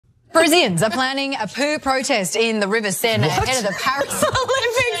Parisians are planning a poo protest in the River Seine ahead of the Paris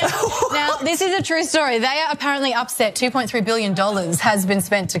Olympics. Now, this is a true story. They are apparently upset. $2.3 billion has been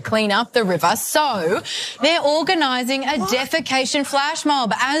spent to clean up the river. So they're organising a defecation flash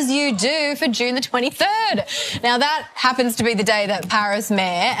mob, as you do, for June the 23rd. Now, that happens to be the day that Paris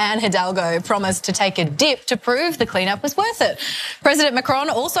Mayor Anne Hidalgo promised to take a dip to prove the cleanup was worth it. President Macron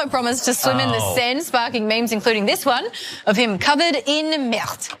also promised to swim in the Seine, sparking memes, including this one of him covered in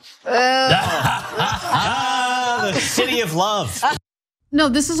merde. The city of love. No,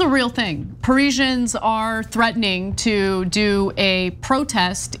 this is a real thing. Parisians are threatening to do a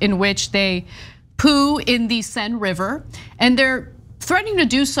protest in which they poo in the Seine River, and they're threatening to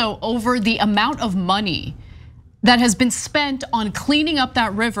do so over the amount of money that has been spent on cleaning up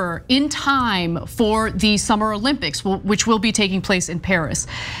that river in time for the Summer Olympics, which will be taking place in Paris.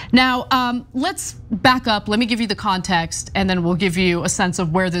 Now, let's back up. Let me give you the context, and then we'll give you a sense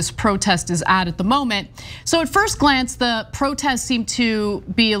of where this protest is at the moment. So at first glance, the protests seem to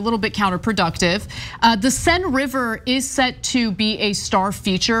be a little bit counterproductive. The Seine River is set to be a star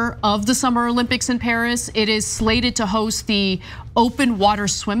feature of the Summer Olympics in Paris. It is slated to host the open water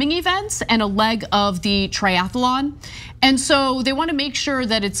swimming events and a leg of the triathlon. And so they want to make sure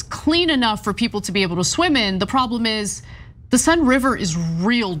that it's clean enough for people to be able to swim in. The problem is the Seine River is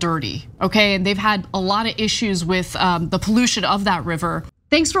real dirty, okay? And they've had a lot of issues with the pollution of that river.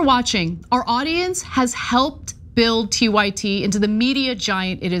 Thanks for watching. Our audience has helped build TYT into the media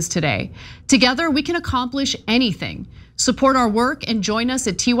giant it is today. Together, we can accomplish anything. Support our work and join us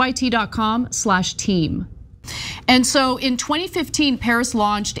at tyt.com/team. And so in 2015, Paris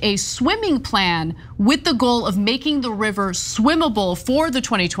launched a swimming plan with the goal of making the river swimmable for the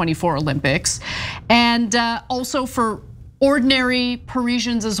 2024 Olympics, and also for ordinary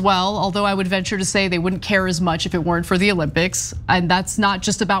Parisians as well, although I would venture to say they wouldn't care as much if it weren't for the Olympics. And that's not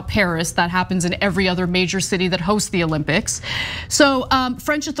just about Paris, that happens in every other major city that hosts the Olympics. So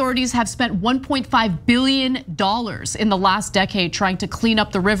French authorities have spent $1.5 billion in the last decade trying to clean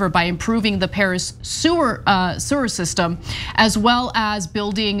up the river by improving the Paris sewer system, as well as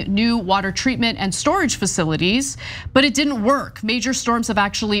building new water treatment and storage facilities, but it didn't work. Major storms have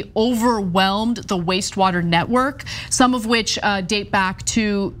actually overwhelmed the wastewater network, some of which date back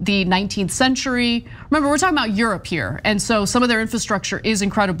to the 19th century. Remember, we're talking about Europe here. And so some of their infrastructure is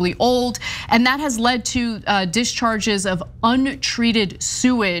incredibly old. And that has led to discharges of untreated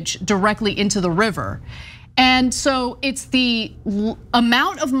sewage directly into the river. And so it's the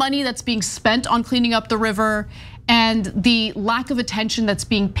amount of money that's being spent on cleaning up the river and the lack of attention that's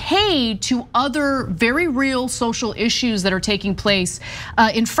being paid to other very real social issues that are taking place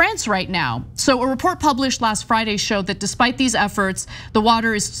in France right now. So a report published last Friday showed that despite these efforts, the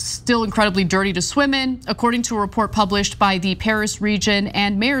water is still incredibly dirty to swim in. According to a report published by the Paris region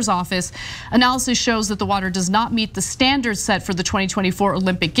and mayor's office, analysis shows that the water does not meet the standards set for the 2024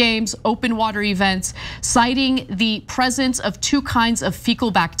 Olympic Games open water events, citing the presence of two kinds of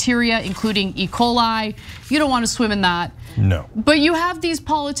fecal bacteria, including E. coli. You don't want to swim in that. No. But you have these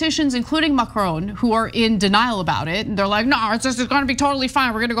politicians, including Macron, who are in denial about it. And they're like, no, it's gonna be totally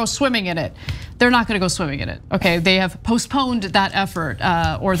fine. We're gonna go swimming in it. They're not gonna go swimming in it, okay? They have postponed that effort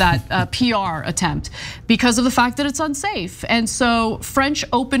or that PR attempt because of the fact that it's unsafe. And so French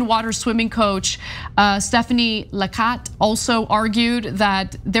open water swimming coach Stephanie Lacat also argued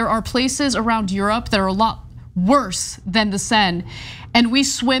that there are places around Europe that are a lot worse than the Seine, and we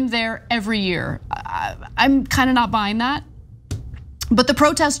swim there every year. I'm kind of not buying that. But the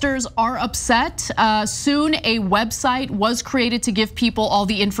protesters are upset. Soon a website was created to give people all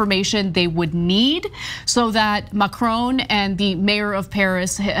the information they would need so that Macron and the mayor of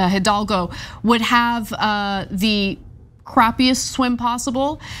Paris, Hidalgo, would have the crappiest swim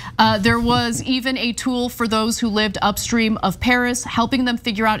possible. There was even a tool for those who lived upstream of Paris, helping them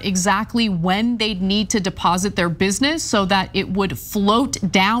figure out exactly when they'd need to deposit their business so that it would float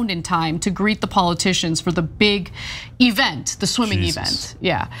down in time to greet the politicians for the big event, the swimming event.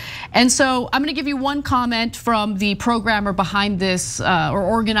 Yeah. And so I'm gonna give you one comment from the programmer behind this, or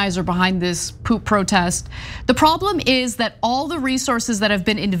organizer behind this poop protest. The problem is that all the resources that have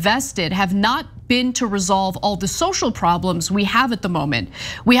been invested have not been to resolve all the social problems we have at the moment.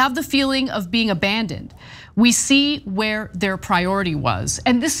 We have the feeling of being abandoned. We see where their priority was.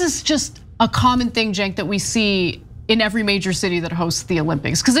 And this is just a common thing, Cenk, that we see in every major city that hosts the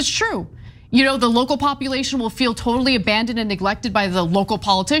Olympics, because it's true. You know, the local population will feel totally abandoned and neglected by the local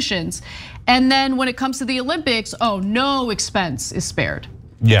politicians. And then when it comes to the Olympics, oh, no expense is spared.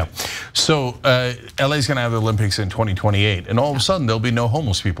 Yeah, so LA's gonna have the Olympics in 2028, and all of a sudden there'll be no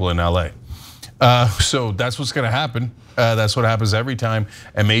homeless people in LA. So that's what's going to happen. That's what happens every time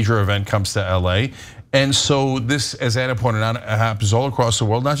a major event comes to LA. And so this, as Anna pointed out, happens all across the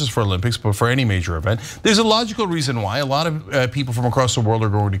world, not just for Olympics, but for any major event. There's a logical reason why a lot of people from across the world are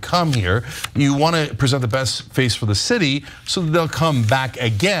going to come here. You want to present the best face for the city so that they'll come back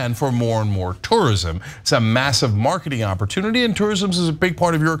again for more and more tourism. It's a massive marketing opportunity, and tourism is a big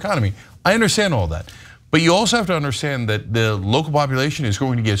part of your economy. I understand all that. But you also have to understand that the local population is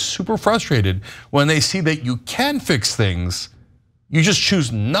going to get super frustrated when they see that you can fix things, you just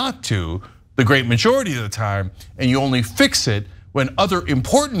choose not to the great majority of the time, and you only fix it when other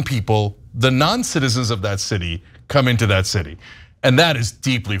important people, the non-citizens of that city, come into that city. And that is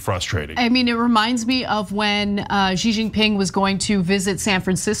deeply frustrating. I mean, it reminds me of when Xi Jinping was going to visit San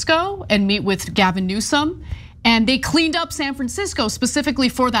Francisco and meet with Gavin Newsom. And they cleaned up San Francisco specifically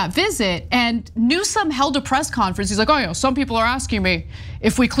for that visit. And Newsom held a press conference. He's like, oh yeah, some people are asking me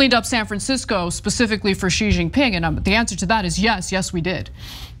if we cleaned up San Francisco specifically for Xi Jinping. And the answer to that is yes, yes we did.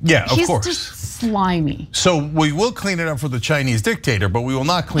 Yeah, of course. He's just slimy. So we will clean it up for the Chinese dictator, but we will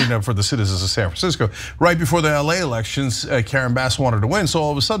not clean it up for the citizens of San Francisco. Right before the LA elections, Karen Bass wanted to win, so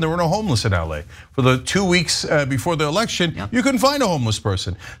all of a sudden there were no homeless in LA. For the 2 weeks before the election, you couldn't find a homeless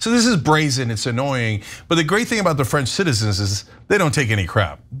person. So this is brazen, it's annoying. But the great thing about the French citizens is they don't take any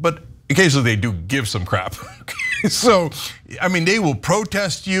crap. But occasionally they do give some crap. So, I mean, they will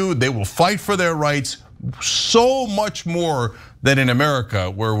protest you, they will fight for their rights, so much more than in America,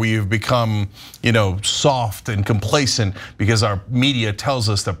 where we've become, soft and complacent because our media tells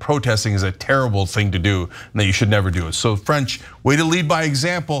us that protesting is a terrible thing to do and that you should never do it. So French, way to lead by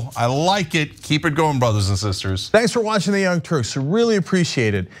example. I like it. Keep it going, brothers and sisters. Thanks for watching the Young Turks. Really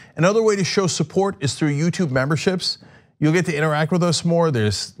appreciate it. Another way to show support is through YouTube memberships. You'll get to interact with us more.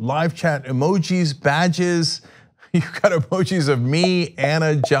 There's live chat emojis, badges. You've got emojis of me,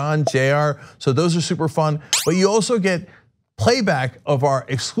 Anna, John, JR. So those are super fun. But you also get playback of our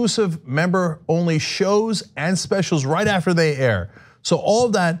exclusive member-only shows and specials right after they air. So all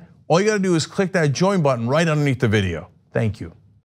of that, all you gotta do is click that join button right underneath the video. Thank you.